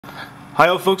Hi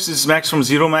all folks, this is Max from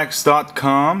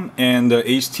ZeroMax.com and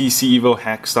HTC Evo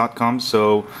Hacks.com.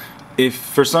 So if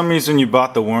for some reason you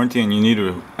bought the warranty and you need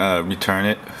to return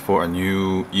it for a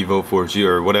new Evo 4G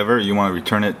or whatever, you want to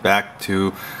return it back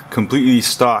to completely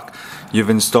stock, you've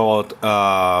installed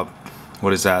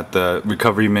what is that, the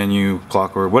recovery menu,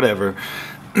 clock, or whatever.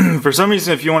 For some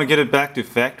reason, if you want to get it back to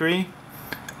factory,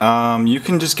 you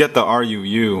can just get the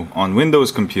RUU on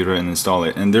Windows computer and install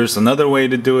it. And there's another way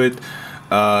to do it.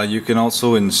 You can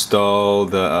also install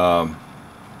the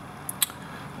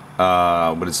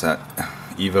what is that,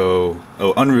 Evo,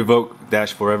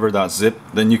 unrevoke-forever.zip.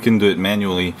 Then you can do it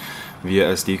manually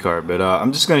via SD card. But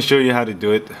I'm just going to show you how to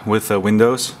do it with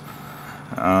Windows,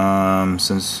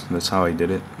 since that's how I did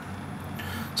it.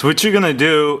 So what you're gonna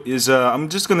do is I'm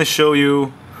just gonna show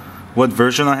you what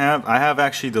version I have. I have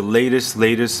actually the latest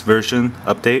version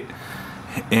update,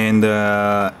 and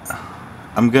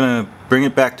I'm gonna bring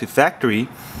it back to factory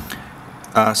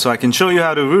so I can show you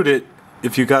how to root it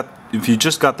if you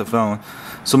just got the phone.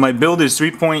 So my build is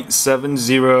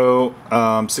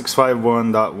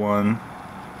 3.70.651.1.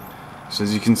 So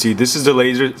as you can see, this is the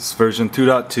latest version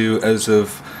 2.2 as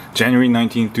of January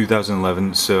 19,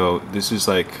 2011. So this is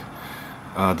like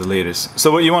the latest. So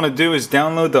what you want to do is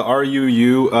download the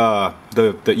RUU,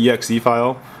 the exe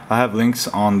file. I have links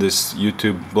on this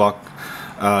YouTube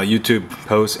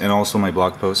post and also my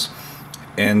blog post.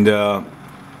 And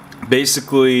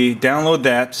basically download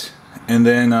that and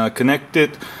then connect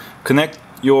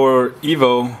your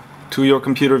Evo to your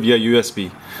computer via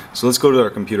USB. So let's go to our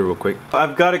computer real quick.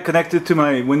 I've got it connected to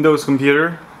my Windows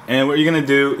computer, and what you're gonna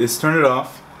do is turn it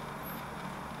off,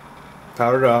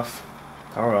 power off.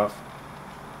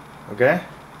 Okay,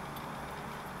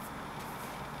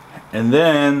 and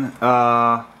then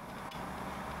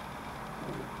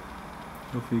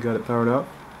hopefully you got it powered up.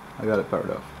 I got it powered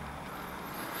up.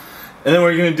 And then what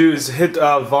you're gonna do is hit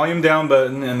volume down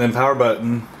button and then power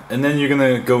button, and then you're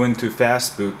gonna go into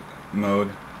fast boot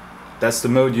mode. That's the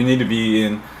mode you need to be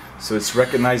in, so it's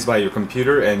recognized by your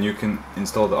computer and you can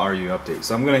install the RU update.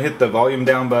 So I'm gonna hit the volume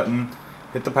down button,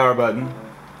 hit the power button,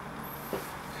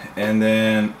 and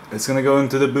then it's gonna go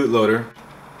into the bootloader,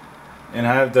 and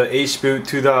I have the hboot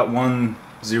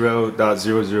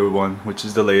 2.10.001, which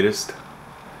is the latest.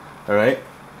 Alright,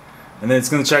 and then it's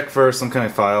gonna check for some kind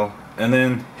of file, and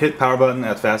then hit power button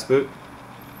at fast boot,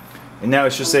 and now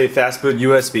it should say fast boot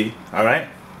USB. Alright,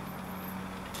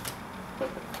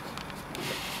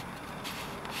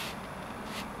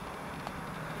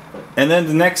 and then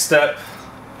the next step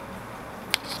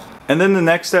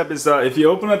is if you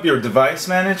open up your device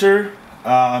manager,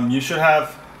 you should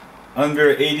have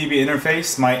under ADB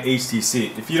interface my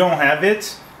HTC. If you don't have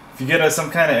it, if you get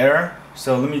some kind of error,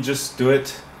 so let me just do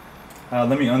it.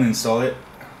 Let me uninstall it.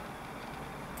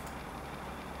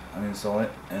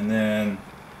 And then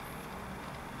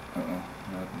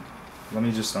let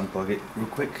me just unplug it real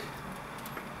quick.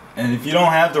 And if you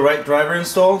don't have the right driver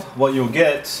installed, what you'll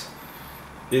get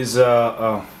is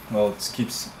well, it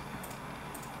keeps.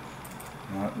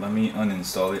 Let me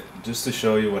uninstall it just to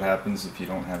show you what happens if you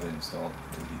don't have it installed.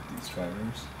 Delete these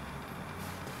drivers.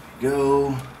 There we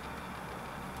go.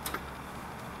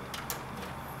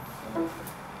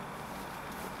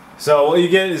 So what you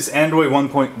get is Android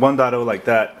 1.1.0 like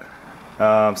that.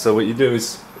 So what you do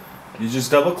is you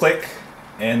just double click,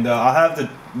 and I'll have the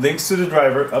links to the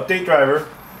driver, update driver,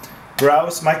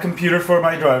 browse my computer for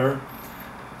my driver,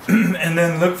 and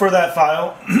then look for that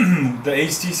file, the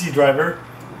HTC driver.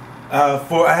 I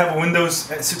have a Windows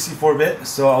 64-bit,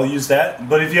 so I'll use that.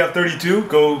 But if you have 32,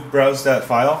 go browse that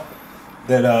file.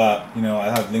 That I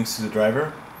have links to the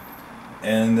driver.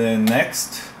 And then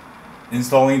next,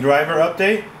 installing driver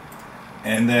update,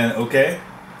 and then OK.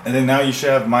 And then now you should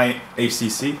have my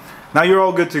HTC. Now you're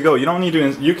all good to go. You don't need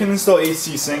to. You can install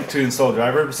HC Sync to install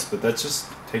drivers, but that just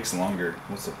takes longer.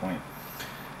 What's the point?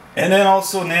 And then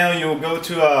also now you'll go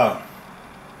to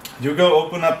you'll go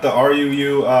open up the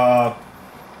RUU.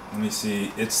 Let me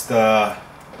see. It's the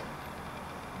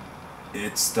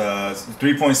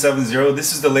 3.70.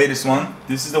 This is the latest one.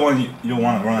 This is the one you'll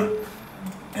want to run.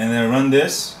 And then run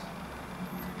this.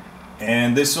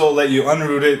 And this will let you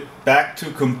unroot it back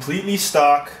to completely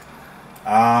stock.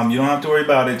 You don't have to worry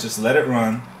about it. Just let it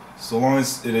run. So long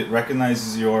as it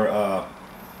recognizes your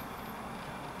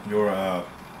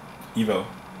Evo.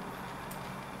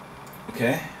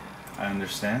 Okay, I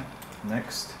understand.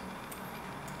 Next.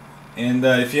 And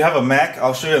if you have a Mac,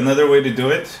 I'll show you another way to do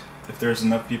it if there's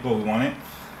enough people who want it.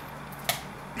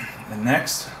 And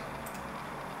next,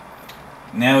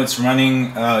 now it's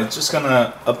running. It's just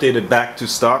gonna update it back to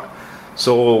stock.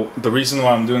 So the reason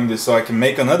why I'm doing this, so I can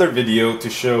make another video to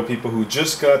show people who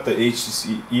just got the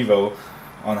HTC Evo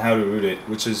on how to root it,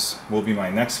 which will be my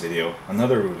next video,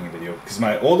 another rooting video, because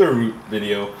my older root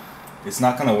video, it's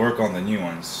not gonna work on the new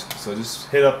ones. So just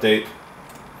hit update,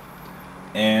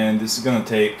 and this is gonna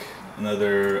take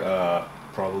another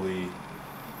probably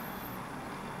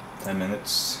 10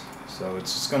 minutes. So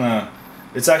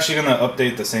it's actually gonna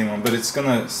update the same one, but it's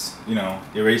gonna, you know,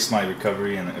 erase my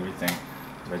recovery and everything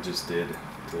that I just did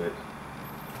to it.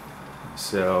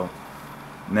 So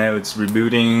now it's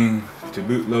rebooting to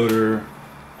bootloader,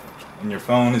 and your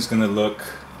phone is gonna look,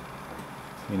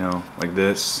 you know, like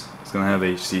this. It's gonna have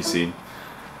HTC,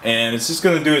 and it's just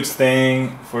gonna do its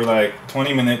thing for like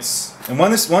 20 minutes. And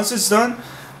once it's done,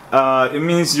 it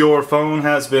means your phone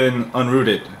has been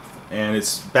unrooted and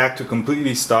it's back to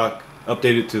completely stock,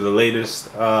 updated to the latest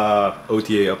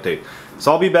OTA update.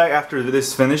 So I'll be back after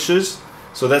this finishes.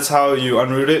 So that's how you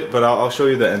unroot it, but I'll show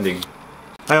you the ending.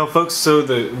 Hi folks, so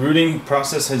the rooting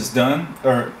process has done,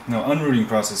 or no, unrooting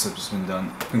process has just been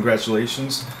done.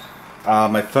 Congratulations.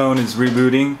 My phone is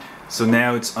rebooting, so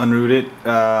now it's unrooted.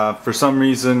 For some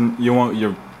reason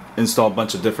you install a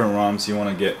bunch of different ROMs, you want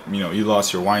to get, you know, you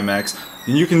lost your WiMAX,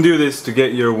 and you can do this to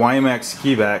get your WiMAX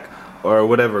key back or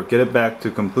whatever, get it back to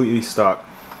completely stock.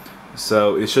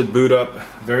 So it should boot up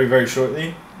very, very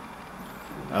shortly.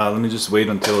 Let me just wait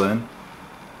until then.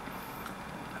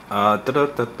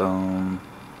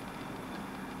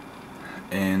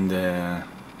 And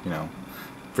you know,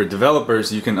 for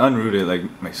developers, you can unroot it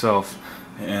like myself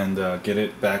and get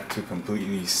it back to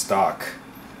completely stock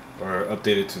or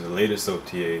update it to the latest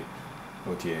OTA.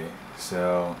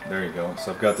 So there you go.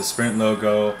 So I've got the Sprint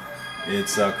logo.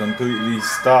 It's completely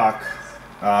stock.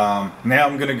 Now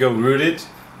I'm gonna go root it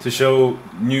to show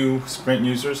new Sprint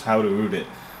users how to root it.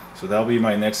 So that'll be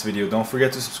my next video. Don't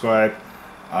forget to subscribe.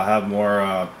 I'll have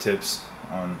more tips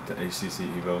on the HTC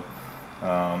Evo.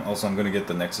 Also, I'm gonna get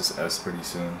the Nexus S pretty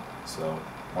soon, so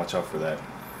watch out for that.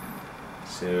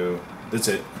 So that's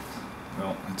it.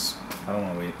 Well, I don't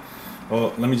want to wait.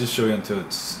 Well, let me just show you until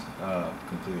it's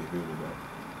completely booted up.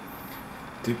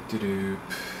 Doop doop doop.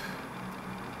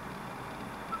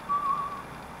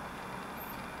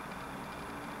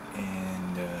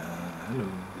 And hello.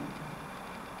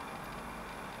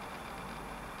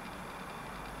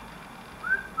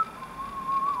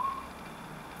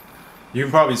 You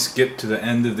can probably skip to the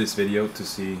end of this video to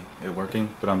see it working,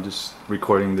 but I'm just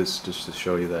recording this just to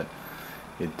show you that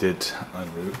it did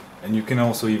unroot. And you can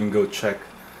also even go check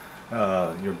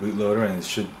your bootloader, and it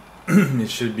should it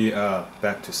should be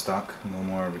back to stock. No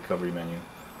more recovery menu.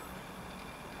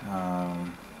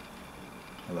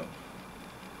 Hello.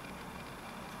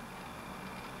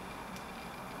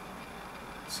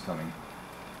 It's coming.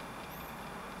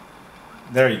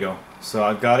 There you go. So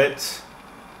I got it.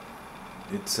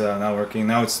 It's not working.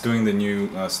 Now it's doing the new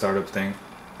startup thing,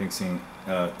 thinking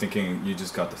you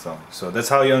just got the phone. So that's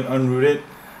how you unroot it.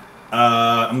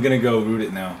 I'm gonna go root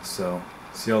it now. So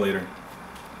see y'all later.